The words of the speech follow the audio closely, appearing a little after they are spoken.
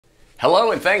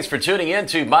Hello and thanks for tuning in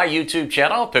to my YouTube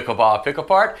channel, Pickleball Pick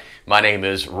Apart. My name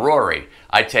is Rory.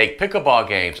 I take pickleball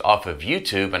games off of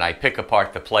YouTube and I pick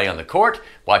apart the play on the court.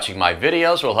 Watching my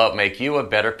videos will help make you a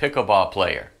better pickleball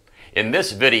player. In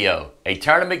this video, a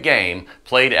tournament game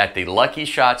played at the Lucky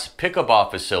Shots Pickleball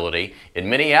facility in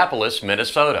Minneapolis,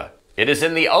 Minnesota. It is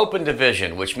in the open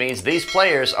division, which means these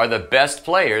players are the best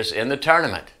players in the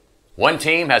tournament. One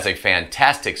team has a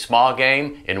fantastic small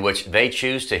game in which they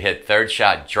choose to hit third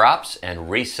shot drops and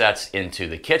resets into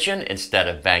the kitchen instead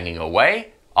of banging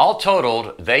away. All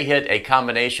totaled, they hit a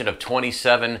combination of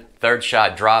 27 third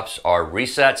shot drops or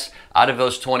resets. Out of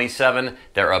those 27,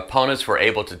 their opponents were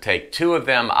able to take 2 of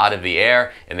them out of the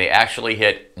air, and they actually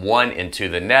hit 1 into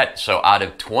the net. So out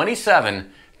of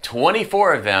 27,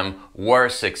 24 of them were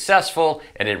successful,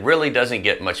 and it really doesn't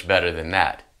get much better than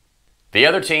that. The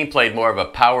other team played more of a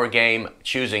power game,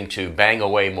 choosing to bang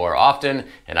away more often,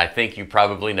 and I think you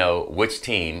probably know which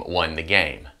team won the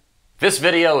game. This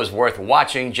video is worth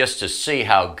watching just to see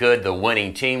how good the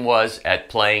winning team was at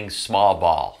playing small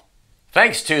ball.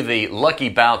 Thanks to the Lucky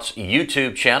Bounce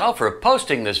YouTube channel for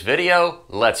posting this video.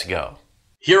 Let's go.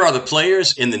 Here are the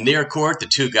players in the near court, the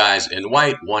 2 guys in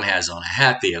white. One has on a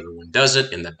hat, the other one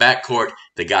doesn't. In the back court,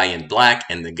 the guy in black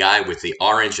and the guy with the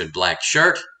orange and black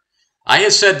shirt. I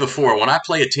have said before, when I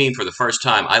play a team for the first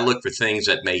time, I look for things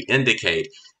that may indicate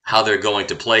how they're going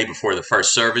to play before the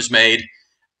first serve is made.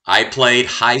 I played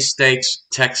high-stakes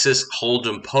Texas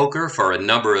Hold'em poker for a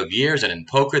number of years, and in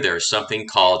poker there is something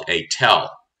called a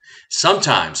tell.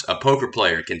 Sometimes a poker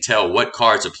player can tell what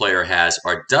cards a player has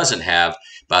or doesn't have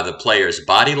by the player's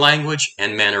body language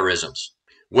and mannerisms.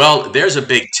 Well, there's a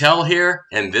big tell here,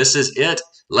 and this is it.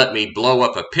 Let me blow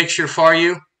up a picture for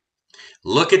you.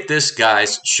 Look at this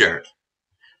guy's shirt.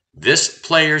 This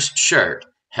player's shirt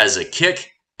has a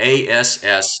Kick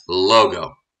ASS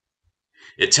logo.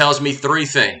 It tells me 3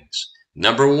 things.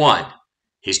 Number 1,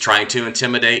 he's trying to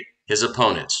intimidate his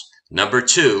opponents. Number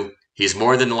 2, he's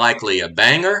more than likely a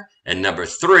banger. And number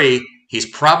 3, he's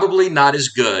probably not as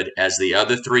good as the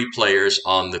other 3 players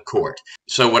on the court.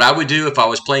 So what I would do if I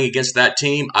was playing against that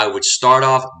team, I would start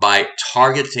off by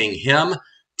targeting him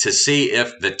to see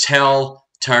if the tell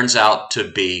turns out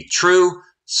to be true.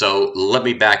 So let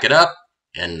me back it up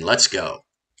and let's go.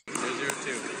 0-2.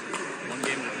 1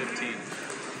 game to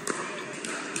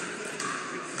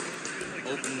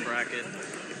 15. Open bracket.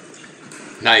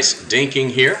 Nice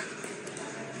dinking here.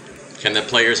 Can the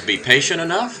players be patient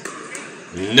enough?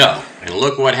 No. And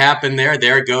look what happened there.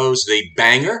 There goes the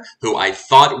banger, who I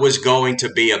thought was going to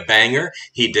be a banger.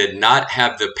 He did not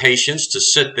have the patience to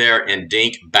sit there and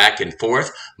dink back and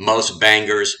forth. Most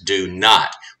bangers do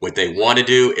not. What they want to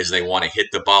do is they want to hit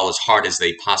the ball as hard as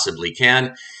they possibly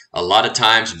can. A lot of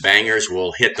times bangers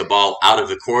will hit the ball out of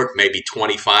the court, maybe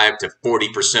 25 to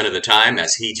 40% of the time,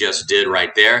 as he just did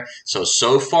right there.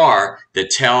 So far, the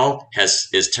tell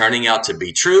is turning out to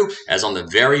be true, as on the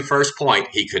very first point,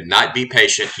 he could not be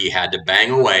patient. He had to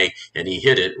bang away, and he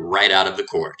hit it right out of the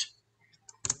court.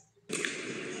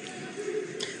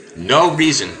 No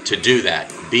reason to do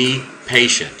that. Be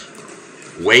patient.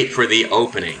 Wait for the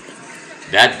opening.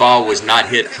 That ball was not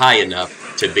hit high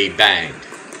enough to be banged.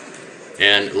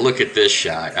 And look at this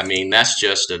shot. I mean, that's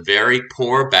just a very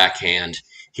poor backhand.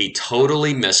 He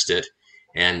totally missed it,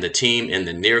 and the team in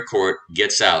the near court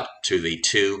gets out to the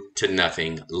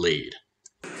 2-0 lead.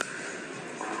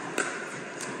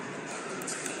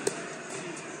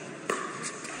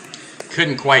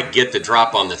 Couldn't quite get the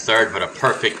drop on the third, but a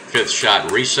perfect 5th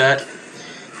shot reset.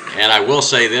 And I will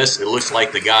say this, it looks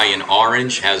like the guy in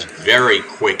orange has very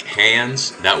quick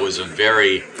hands. That was a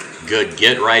very good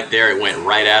get right there. It went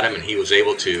right at him, and he was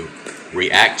able to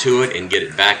react to it and get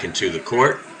it back into the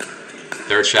court.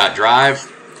 3rd shot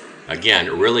drive.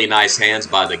 Again, really nice hands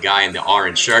by the guy in the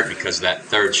orange shirt, because that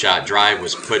 3rd shot drive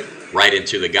was put right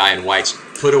into the guy in white's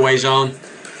put-away zone.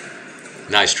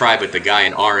 Nice try, but the guy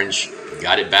in orange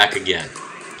got it back again.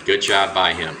 Good job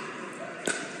by him.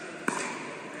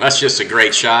 That's just a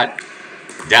great shot.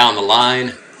 Down the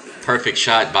line. Perfect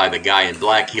shot by the guy in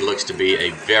black. He looks to be a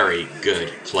very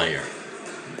good player.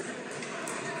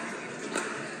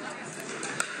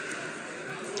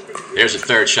 There's a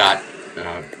 3rd shot.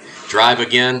 Drive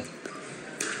again.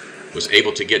 Was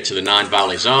able to get to the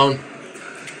non-volley zone.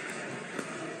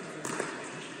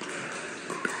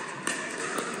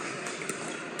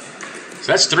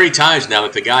 So that's 3 times now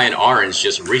that the guy in orange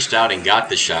just reached out and got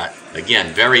the shot.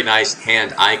 Again, very nice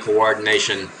hand-eye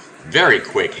coordination. Very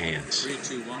quick hands.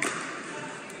 3-2-1.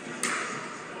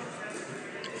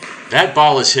 That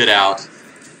ball is hit out,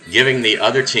 giving the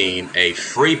other team a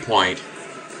free point.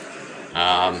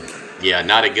 Yeah,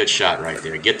 not a good shot right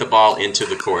there. Get the ball into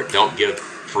the court. Don't give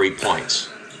free points.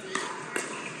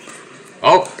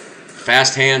 Oh,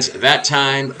 fast hands that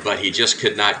time, but he just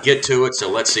could not get to it, so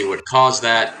let's see what caused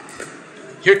that.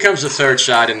 Here comes the third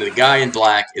shot, and the guy in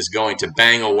black is going to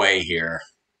bang away here.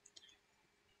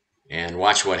 And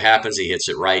watch what happens. He hits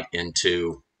it right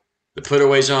into the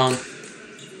put-away zone.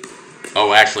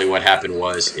 Oh, actually what happened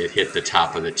was it hit the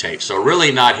top of the tape. So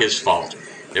really not his fault.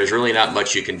 There's really not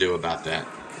much you can do about that.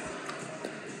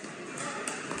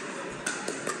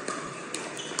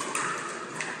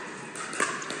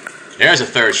 There's a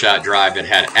third shot drive that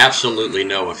had absolutely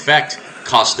no effect.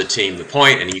 Cost the team the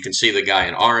point, and you can see the guy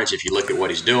in orange. If you look at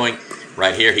what he's doing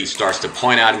right here, he starts to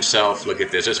point out himself. Look at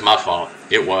this. It's my fault.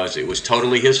 It was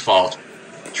totally his fault.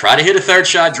 Try to hit a third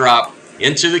shot drop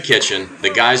into the kitchen. The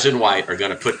guys in white are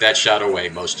going to put that shot away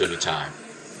most of the time.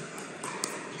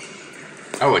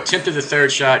 Oh, attempted the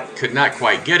third shot. Could not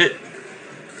quite get it.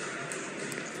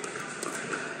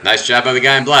 Nice job by the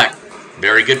guy in black.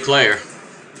 Very good player.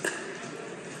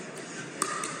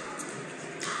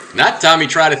 That time he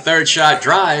tried a third shot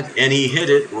drive, and he hit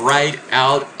it right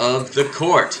out of the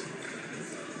court.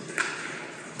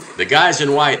 The guys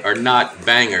in white are not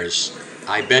bangers.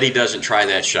 I bet he doesn't try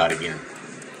that shot again.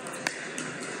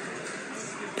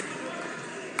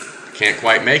 Can't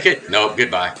quite make it. Nope,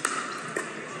 goodbye.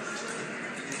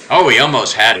 Oh, he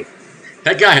almost had it.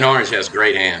 That guy in orange has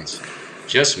great hands.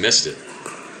 Just missed it.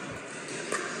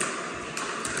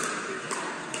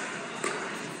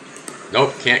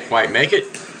 Nope, can't quite make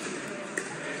it.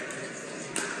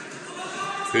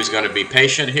 Who's going to be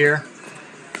patient here?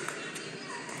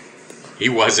 He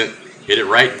wasn't. Hit it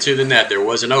right into the net. There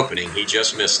was an opening. He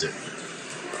just missed it.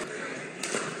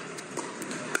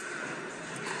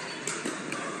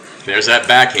 There's that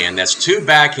backhand. That's two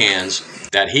backhands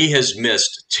that he has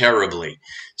missed terribly.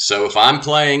 So if I'm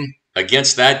playing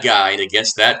against that guy and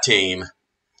against that team,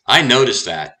 I notice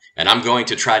that, and I'm going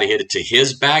to try to hit it to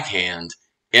his backhand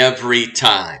every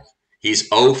time. He's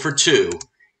 0 for 2.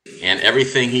 And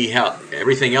everything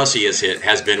else he has hit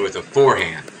has been with a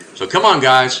forehand. So come on,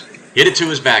 guys. Hit it to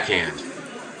his backhand.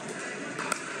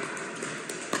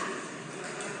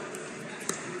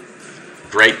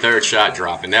 Great third shot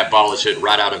drop. And that ball is hit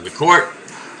right out of the court.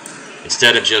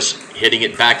 Instead of just hitting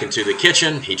it back into the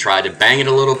kitchen, he tried to bang it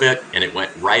a little bit, and it went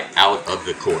right out of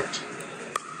the court.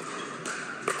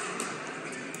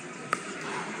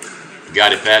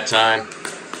 Got it that time.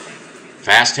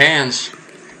 Fast hands.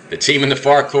 The team in the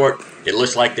far court, it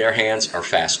looks like their hands are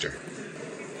faster.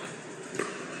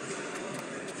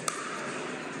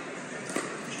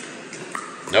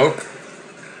 Nope.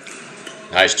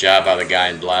 Nice job by the guy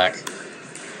in black.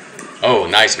 Oh,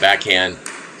 nice backhand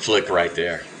flick right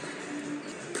there.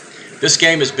 This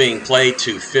game is being played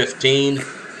to 15.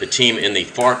 The team in the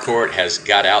far court has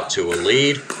got out to a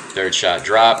lead. Third shot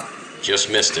drop. Just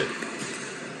missed it.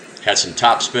 Had some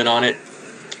top spin on it.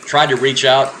 Tried to reach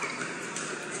out,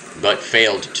 but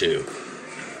failed to.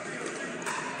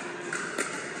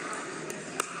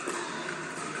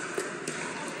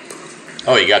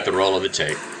 Oh, you got the roll of the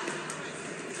tape.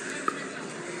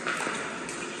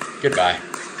 Goodbye.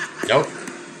 Nope.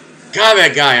 God,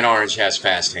 that guy in orange has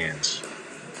fast hands.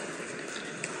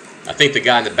 I think the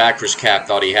guy in the backwards cap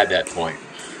thought he had that point.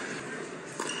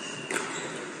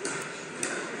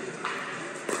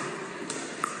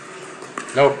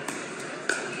 Nope.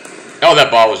 Oh,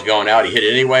 that ball was going out. He hit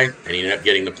it anyway, and he ended up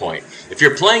getting the point. If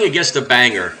you're playing against a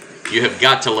banger, you have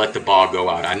got to let the ball go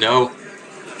out. I know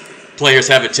players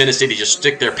have a tendency to just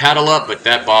stick their paddle up, but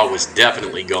that ball was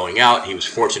definitely going out. He was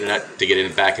fortunate enough to get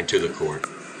it back into the court.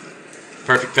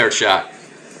 Perfect third shot.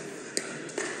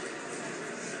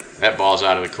 That ball's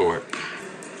out of the court.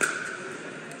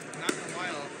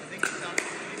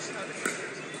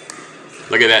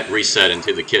 Look at that reset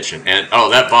into the kitchen. And, oh,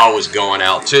 that ball was going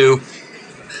out too.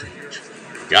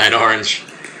 Guy in orange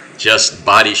just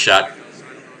body shot.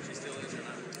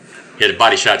 Hit a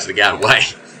body shot to the guy away.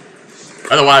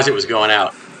 Otherwise, it was going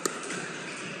out.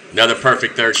 Another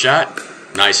perfect third shot.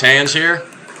 Nice hands here.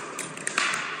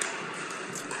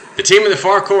 The team in the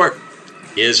far court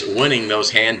is winning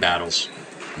those hand battles.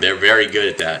 They're very good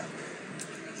at that.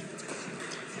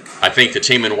 I think the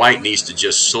team in white needs to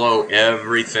just slow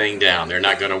everything down. They're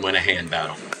not going to win a hand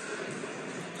battle.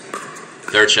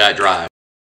 Third shot drive.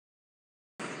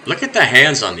 Look at the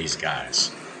hands on these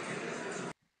guys.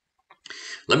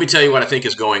 Let me tell you what I think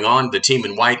is going on. The team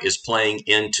in white is playing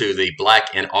into the black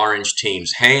and orange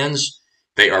team's hands.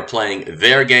 They are playing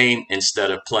their game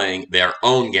instead of playing their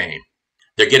own game.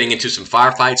 They're getting into some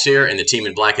firefights here, and the team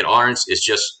in black and orange is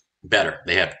just better.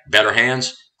 They have better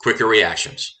hands, quicker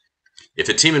reactions. If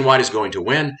the team in white is going to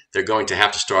win, they're going to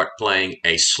have to start playing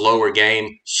a slower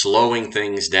game, slowing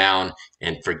things down,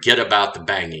 and forget about the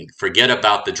banging, forget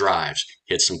about the drives,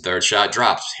 hit some third shot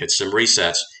drops, hit some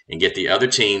resets, and get the other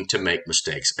team to make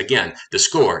mistakes. Again, the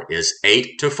score is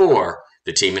 8-4.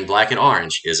 The team in black and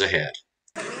orange is ahead.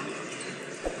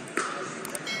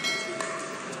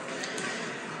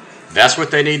 That's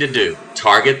what they need to do.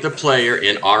 Target the player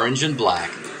in orange and black,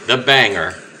 the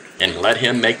banger, and let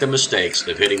him make the mistakes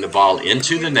of hitting the ball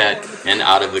into the net and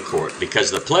out of the court, because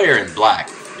the player in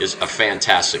black is a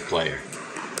fantastic player.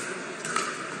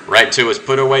 Right to his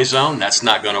put-away zone, that's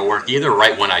not going to work either.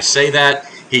 Right when I say that,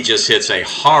 he just hits a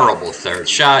horrible third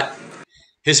shot.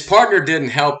 His partner didn't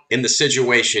help in the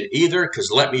situation either, because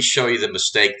let me show you the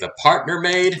mistake the partner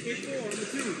made.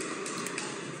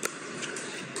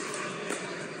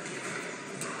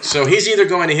 So he's either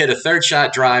going to hit a third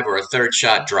shot drive or a third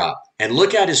shot drop. And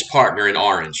look at his partner in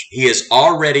orange. He is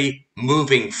already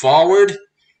moving forward,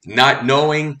 not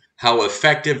knowing how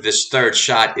effective this third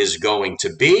shot is going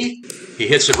to be. He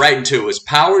hits it right into his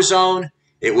power zone.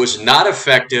 It was not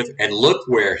effective, and look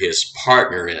where his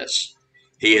partner is.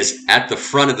 He is at the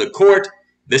front of the court.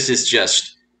 This is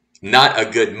just not a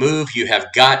good move. You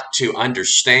have got to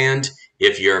understand,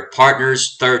 if your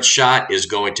partner's third shot is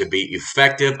going to be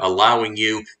effective, allowing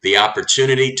you the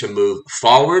opportunity to move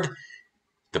forward.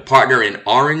 The partner in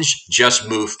orange just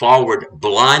moved forward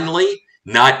blindly,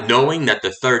 not knowing that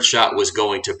the third shot was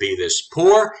going to be this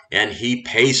poor, and he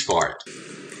pays for it.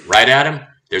 Right at him,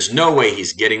 there's no way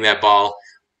he's getting that ball.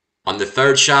 On the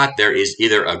third shot, there is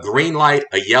either a green light,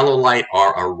 a yellow light,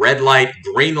 or a red light.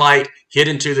 Green light, hit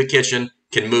into the kitchen,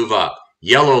 can move up.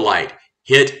 Yellow light,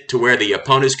 hit to where the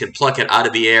opponents can pluck it out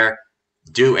of the air,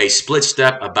 do a split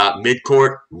step about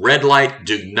midcourt. Red light,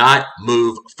 do not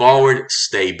move forward,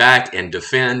 stay back and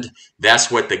defend. That's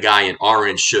what the guy in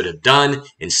orange should have done.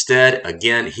 Instead,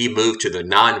 again, he moved to the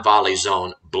non-volley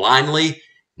zone blindly,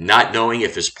 not knowing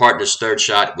if his partner's third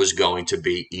shot was going to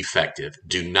be effective.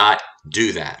 Do not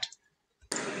do that.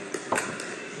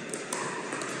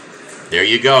 There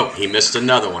you go. He missed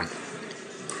another one.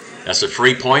 That's a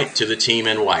free point to the team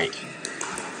in white.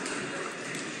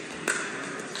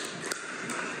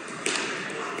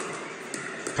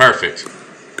 Perfect.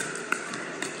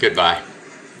 Goodbye.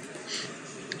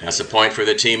 That's a point for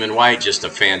the team in white. Just a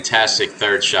fantastic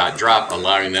third shot drop,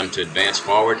 allowing them to advance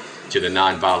forward to the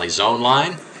non-volley zone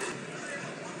line.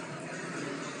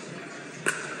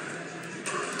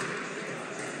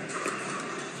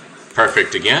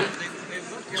 Perfect again.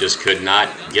 Just could not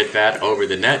get that over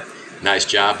the net. Nice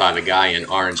job by the guy in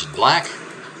orange and black.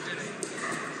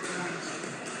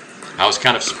 I was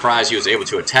kind of surprised he was able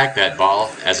to attack that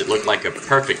ball, as it looked like a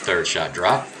perfect third shot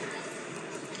drop.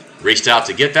 Reached out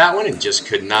to get that one and just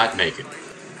could not make it.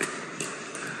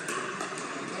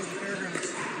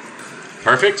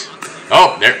 Perfect.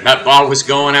 Oh, there, that ball was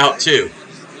going out too.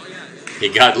 He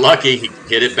got lucky. He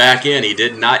hit it back in. He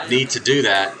did not need to do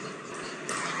that.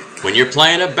 When you're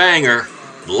playing a banger,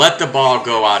 let the ball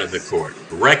go out of the court.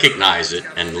 Recognize it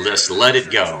and just let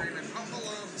it go.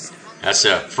 That's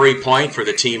a free point for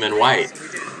the team in white.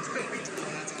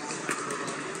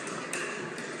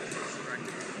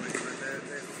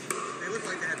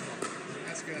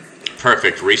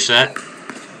 Perfect reset.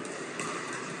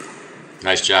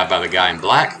 Nice job by the guy in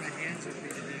black.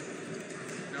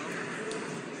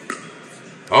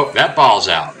 Oh, that ball's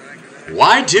out.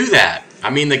 Why do that? I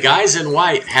mean, the guys in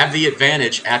white have the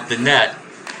advantage at the net,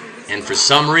 and for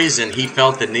some reason he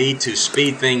felt the need to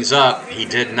speed things up. He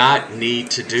did not need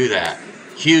to do that.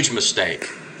 Huge mistake.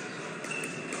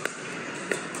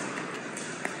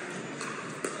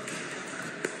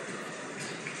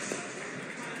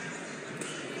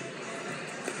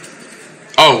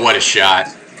 Oh, what a shot.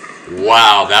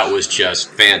 Wow, that was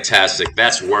just fantastic.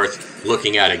 That's worth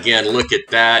looking at again. Look at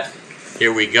that.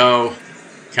 Here we go.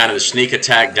 Kind of the sneak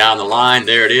attack down the line.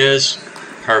 There it is.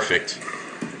 Perfect.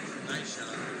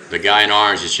 The guy in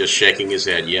orange is just shaking his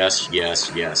head. Yes,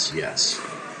 yes, yes, yes.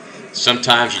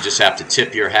 Sometimes you just have to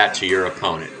tip your hat to your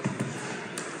opponent.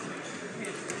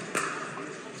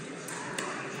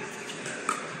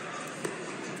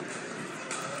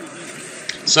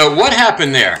 So what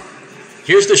happened there?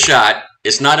 Here's the shot.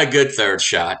 It's not a good third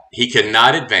shot. He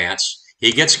cannot advance.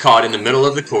 He gets caught in the middle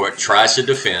of the court, tries to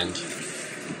defend,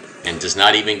 and does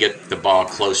not even get the ball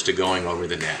close to going over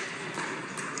the net.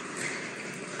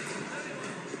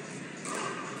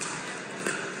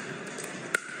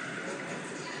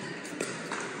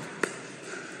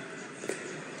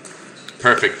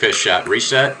 Perfect fish shot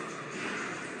reset.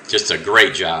 Just a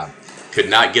great job. Could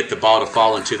not get the ball to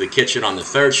fall into the kitchen on the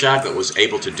third shot, but was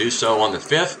able to do so on the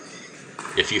fifth.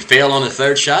 If you fail on the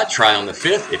third shot, try on the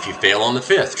fifth. If you fail on the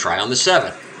fifth, try on the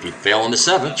seventh. If you fail on the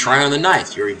seventh, try on the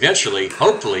ninth. You're eventually,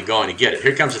 hopefully, going to get it.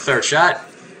 Here comes the third shot.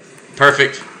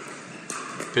 Perfect.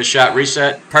 Fifth shot,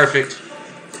 reset. Perfect.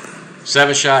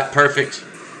 Seventh shot, perfect.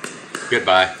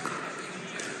 Goodbye.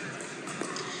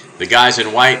 The guys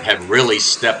in white have really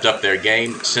stepped up their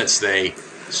game since they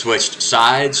switched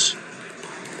sides.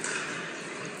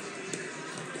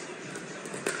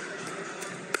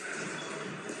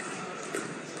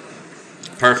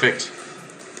 Perfect.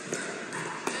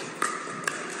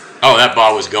 Oh, that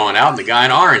ball was going out, and the guy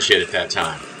in orange hit it that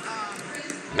time.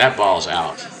 And that ball's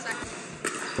out.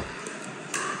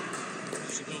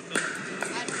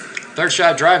 Third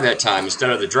shot drive that time instead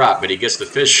of the drop, but he gets the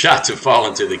fifth shot to fall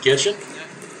into the kitchen.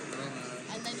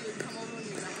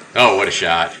 Oh, what a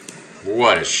shot.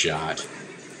 What a shot.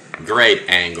 Great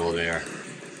angle there.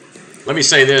 Let me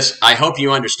say this. I hope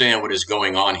you understand what is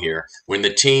going on here. When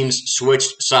the teams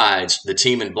switched sides, the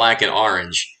team in black and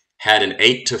orange had an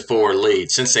 8-4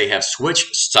 lead. Since they have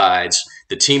switched sides,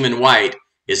 the team in white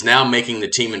is now making the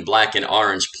team in black and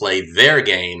orange play their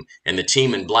game, and the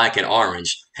team in black and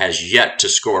orange has yet to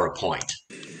score a point.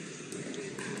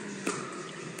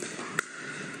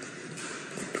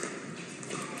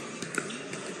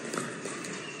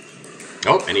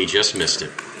 Oh, and he just missed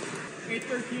it.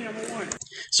 8-13, number one.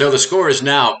 So the score is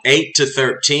now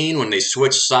 8-13. When they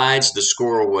switched sides, the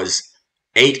score was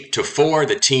 8-4.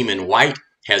 The team in white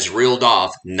has reeled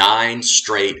off 9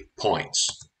 straight points.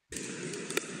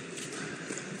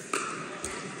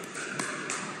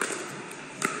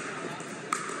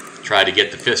 Tried to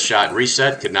get the fifth shot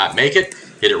reset, could not make it.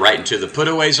 Hit it right into the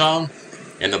put-away zone,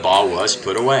 and the ball was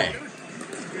put away.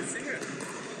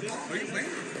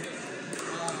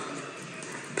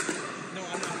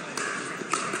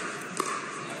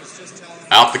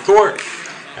 Out the court.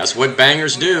 That's what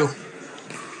bangers do.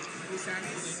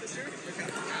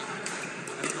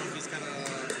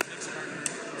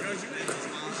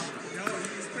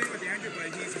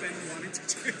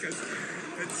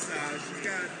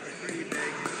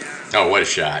 Oh, what a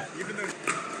shot.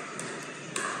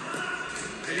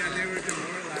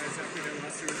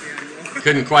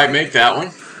 Couldn't quite make that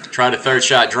one. Tried a third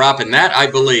shot drop, and that, I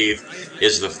believe,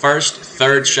 is the first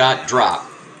third shot drop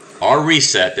or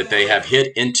reset that they have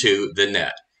hit into the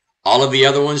net. All of the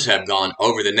other ones have gone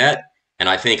over the net, and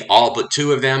I think all but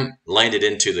 2 of them landed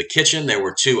into the kitchen. There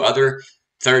were 2 other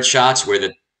third shots where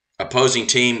the opposing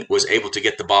team was able to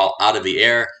get the ball out of the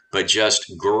air, but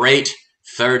just great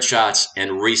third shots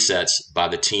and resets by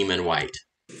the team in white.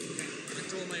 I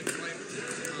told my wife,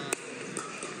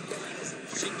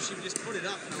 she just put it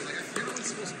up, and I was like, you're not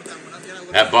supposed to put that one up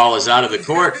yet. That ball is out of the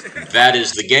court. That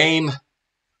is the game.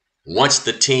 Once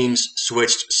the teams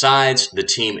switched sides, the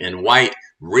team in white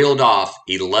reeled off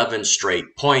 11 straight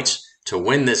points to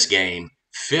win this game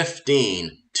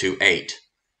 15-8.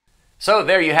 So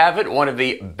there you have it, one of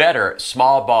the better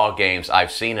small ball games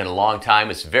I've seen in a long time.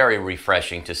 It's very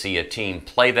refreshing to see a team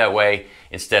play that way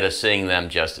instead of seeing them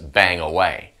just bang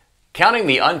away. Counting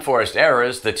the unforced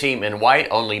errors, the team in white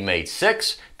only made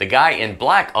 6. The guy in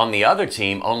black on the other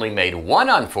team only made 1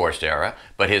 unforced error,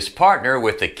 but his partner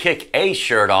with the Kick A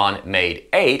shirt on made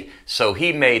 8, so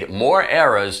he made more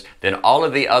errors than all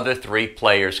of the other 3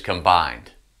 players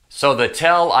combined. So the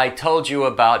tell I told you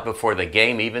about before the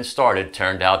game even started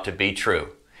turned out to be true.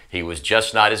 He was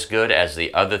just not as good as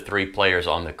the other 3 players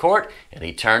on the court, and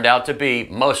he turned out to be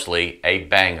mostly a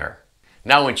banger.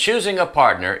 Now, when choosing a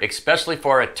partner, especially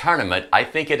for a tournament, I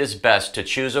think it is best to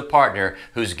choose a partner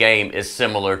whose game is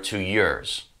similar to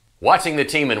yours. Watching the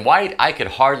team in white, I could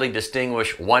hardly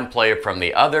distinguish one player from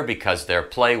the other because their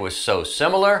play was so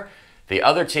similar. The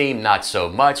other team, not so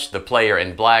much. The player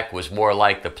in black was more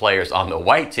like the players on the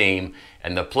white team,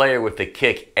 and the player with the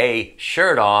Kick A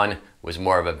shirt on was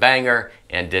more of a banger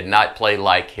and did not play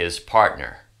like his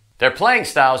partner. Their playing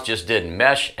styles just didn't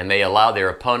mesh, and they allowed their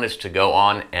opponents to go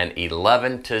on an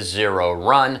 11-0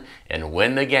 run and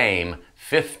win the game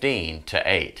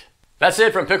 15-8. That's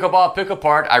it from Pickleball Pick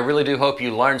Apart. I really do hope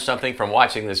you learned something from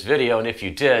watching this video, and if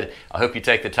you did, I hope you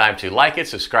take the time to like it,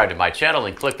 subscribe to my channel,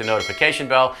 and click the notification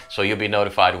bell so you'll be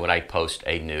notified when I post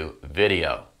a new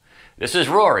video. This is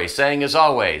Rory saying, as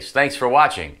always, thanks for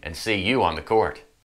watching, and see you on the court.